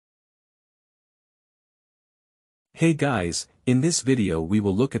Hey guys, in this video we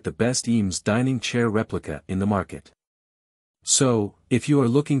will look at the best Eames dining chair replica in the market. So, if you are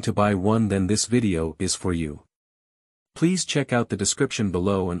looking to buy one, then this video is for you. Please check out the description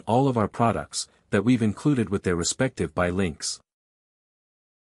below and all of our products that we've included with their respective buy links.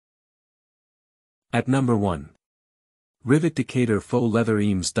 At number 1. Rivet Decatur Faux Leather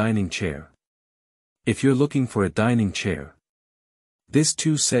Eames Dining Chair. If you're looking for a dining chair, this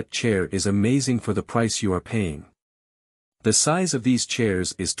two-set chair is amazing for the price you are paying. The size of these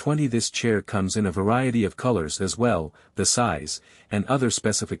chairs is 20. This chair comes in a variety of colors as well. The size and other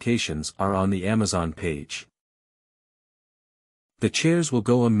specifications are on the Amazon page. The chairs will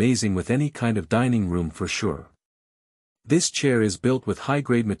go amazing with any kind of dining room for sure. This chair is built with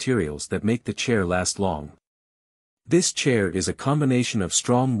high-grade materials that make the chair last long. This chair is a combination of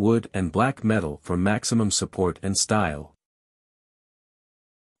strong wood and black metal for maximum support and style.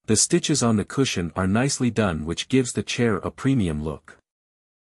 The stitches on the cushion are nicely done, which gives the chair a premium look.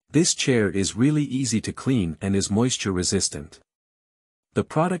 This chair is really easy to clean and is moisture resistant. The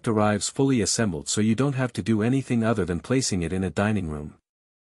product arrives fully assembled, so you don't have to do anything other than placing it in a dining room.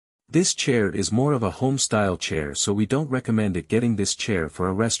 This chair is more of a home-style chair, so we don't recommend getting this chair for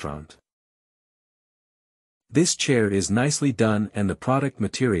a restaurant. This chair is nicely done and the product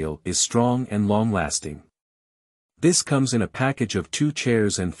material is strong and long-lasting. This comes in a package of 2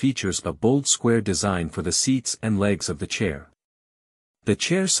 chairs and features a bold square design for the seats and legs of the chair. The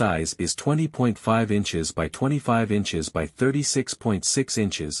chair size is 20.5 inches by 25 inches by 36.6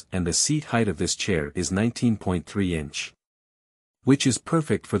 inches and the seat height of this chair is 19.3 inch. Which is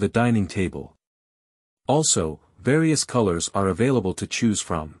perfect for the dining table. Also, various colors are available to choose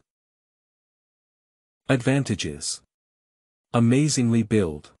from. Advantages: amazingly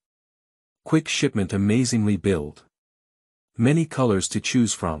build. Quick shipment. Amazingly build. Many colors to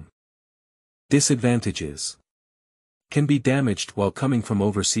choose from. Disadvantages: can be damaged while coming from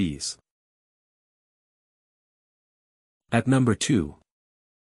overseas. At number 2.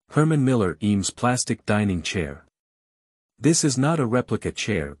 Herman Miller Eames Plastic Dining Chair. This is not a replica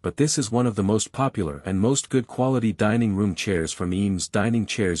chair, but this is one of the most popular and most good quality dining room chairs from Eames Dining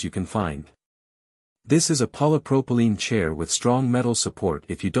Chairs you can find. This is a polypropylene chair with strong metal support.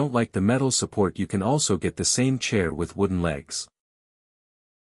 If you don't like the metal support, you can also get the same chair with wooden legs.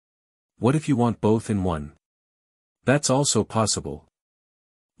 What if you want both in one? That's also possible.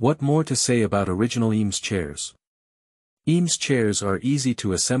 What more to say about original Eames chairs? Eames chairs are easy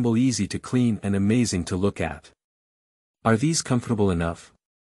to assemble, easy to clean, and amazing to look at. Are these comfortable enough?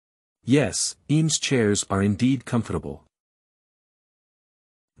 Yes, Eames chairs are indeed comfortable.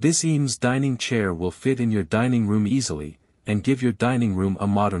 This Eames dining chair will fit in your dining room easily, and give your dining room a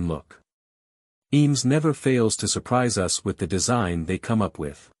modern look. Eames never fails to surprise us with the design they come up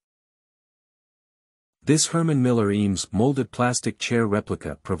with. This Herman Miller Eames molded plastic chair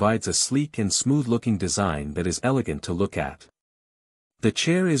replica provides a sleek and smooth-looking design that is elegant to look at. The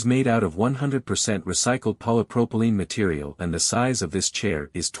chair is made out of 100% recycled polypropylene material and the size of this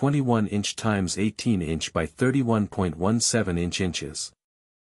chair is 21 inch x 18 inch by 31.17 inches.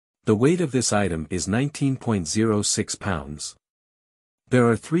 The weight of this item is 19.06 pounds. There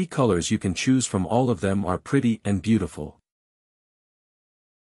are 3 colors you can choose from. All of them are pretty and beautiful.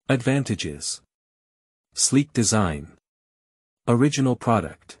 Advantages: sleek design. Original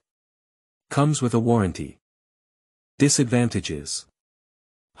product. Comes with a warranty. Disadvantages: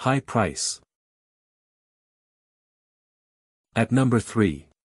 high price. At number 3.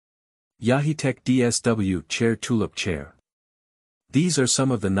 Yahitech DSW Chair Tulip Chair. These are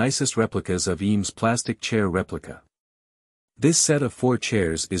some of the nicest replicas of Eames plastic chair replica. This set of 4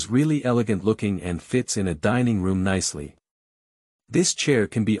 chairs is really elegant looking and fits in a dining room nicely. This chair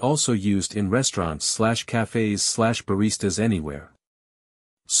can be also used in restaurants/cafes/baristas anywhere.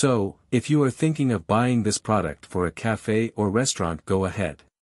 So, if you are thinking of buying this product for a cafe or restaurant, go ahead.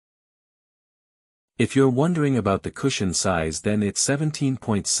 If you're wondering about the cushion size, then it's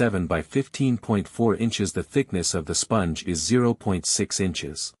 17.7 by 15.4 inches. The thickness of the sponge is 0.6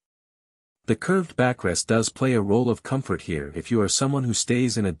 inches. The curved backrest does play a role of comfort here. If you are someone who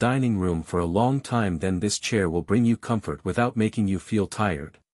stays in a dining room for a long time, then this chair will bring you comfort without making you feel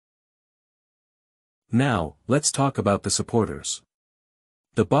tired. Now, let's talk about the supporters.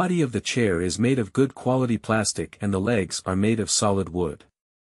 The body of the chair is made of good quality plastic and the legs are made of solid wood.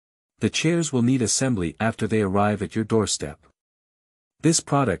 The chairs will need assembly after they arrive at your doorstep. This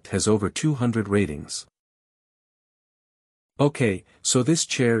product has over 200 ratings. Okay, so this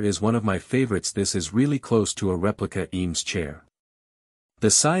chair is one of my favorites. This is really close to a replica Eames chair. The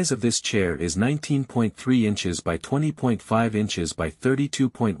size of this chair is 19.3 inches by 20.5 inches by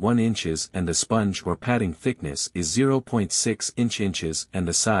 32.1 inches and the sponge or padding thickness is 0.6 inches and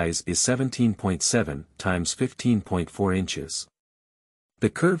the size is 17.7 times 15.4 inches. The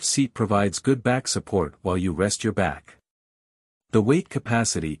curved seat provides good back support while you rest your back. The weight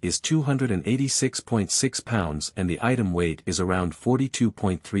capacity is 286.6 pounds and the item weight is around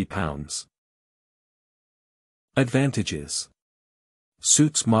 42.3 pounds. Advantages: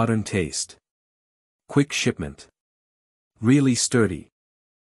 suits modern taste. Quick shipment. Really sturdy.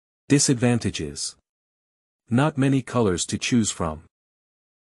 Disadvantages: not many colors to choose from.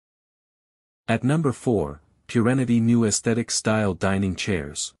 At number 4, Purenity New Aesthetic Style Dining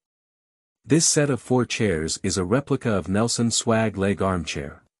Chairs. This set of 4 chairs is a replica of Nelson Swag Leg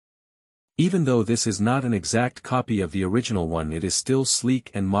Armchair. Even though this is not an exact copy of the original one, it is still sleek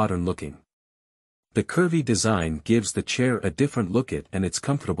and modern looking. The curvy design gives the chair a different look and it's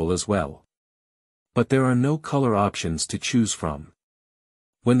comfortable as well. But there are no color options to choose from.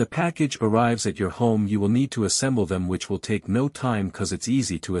 When the package arrives at your home you will need to assemble them, which will take no time cause it's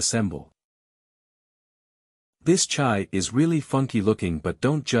easy to assemble. This chai is really funky looking, but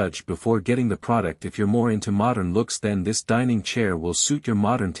don't judge before getting the product. If you're more into modern looks, then this dining chair will suit your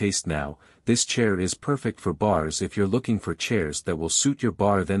modern taste. Now, this chair is perfect for bars. If you're looking for chairs that will suit your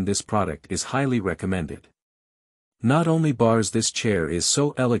bar, then this product is highly recommended. Not only bars, this chair is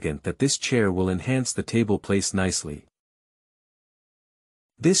so elegant that this chair will enhance the table place nicely.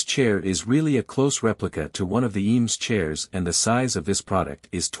 This chair is really a close replica to one of the Eames chairs, and the size of this product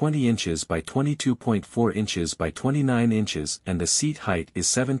is 20 inches by 22.4 inches by 29 inches and the seat height is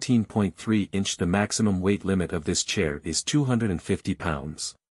 17.3 inch. The maximum weight limit of this chair is 250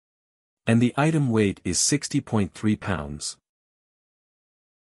 pounds. And the item weight is 60.3 pounds.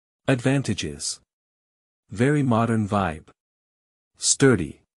 Advantages: very modern vibe.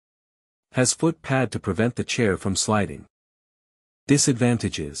 Sturdy. Has foot pad to prevent the chair from sliding.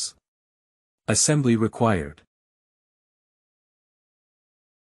 Disadvantages: assembly required.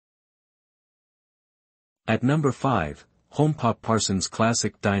 At number 5, HomePop Parsons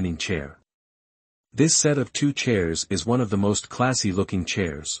Classic Dining Chair. This set of 2 chairs is one of the most classy looking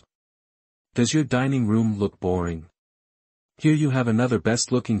chairs. Does your dining room look boring? Here you have another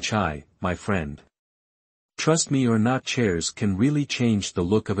best looking chai, my friend. Trust me or not, chairs can really change the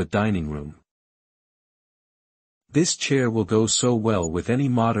look of a dining room. This chair will go so well with any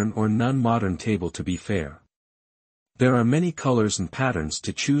modern or non-modern table, to be fair. There are many colors and patterns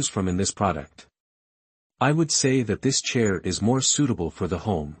to choose from in this product. I would say that this chair is more suitable for the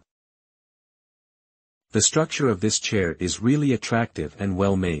home. The structure of this chair is really attractive and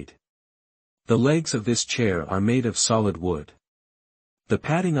well made. The legs of this chair are made of solid wood. The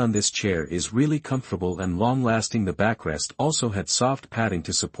padding on this chair is really comfortable and long-lasting. The backrest also had soft padding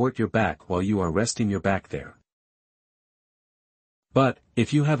to support your back while you are resting your back there. But,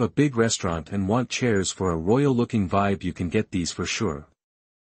 if you have a big restaurant and want chairs for a royal-looking vibe, you can get these for sure.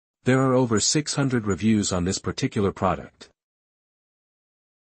 There are over 600 reviews on this particular product.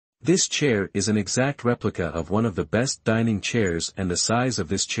 This chair is an exact replica of one of the best dining chairs, and the size of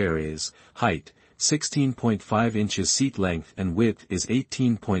this chair is, height, 16.5 inches, seat length and width is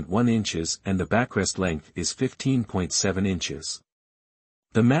 18.1 inches and the backrest length is 15.7 inches.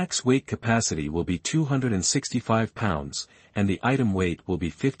 The max weight capacity will be 265 pounds, and the item weight will be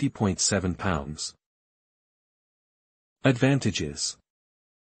 50.7 pounds. Advantages: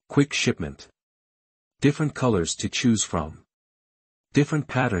 quick shipment. Different colors to choose from. Different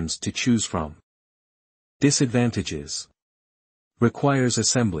patterns to choose from. Disadvantages: requires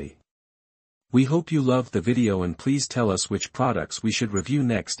assembly. We hope you loved the video and please tell us which products we should review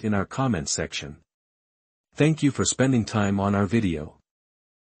next in our comments section. Thank you for spending time on our video.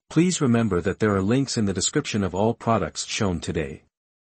 Please remember that there are links in the description of all products shown today.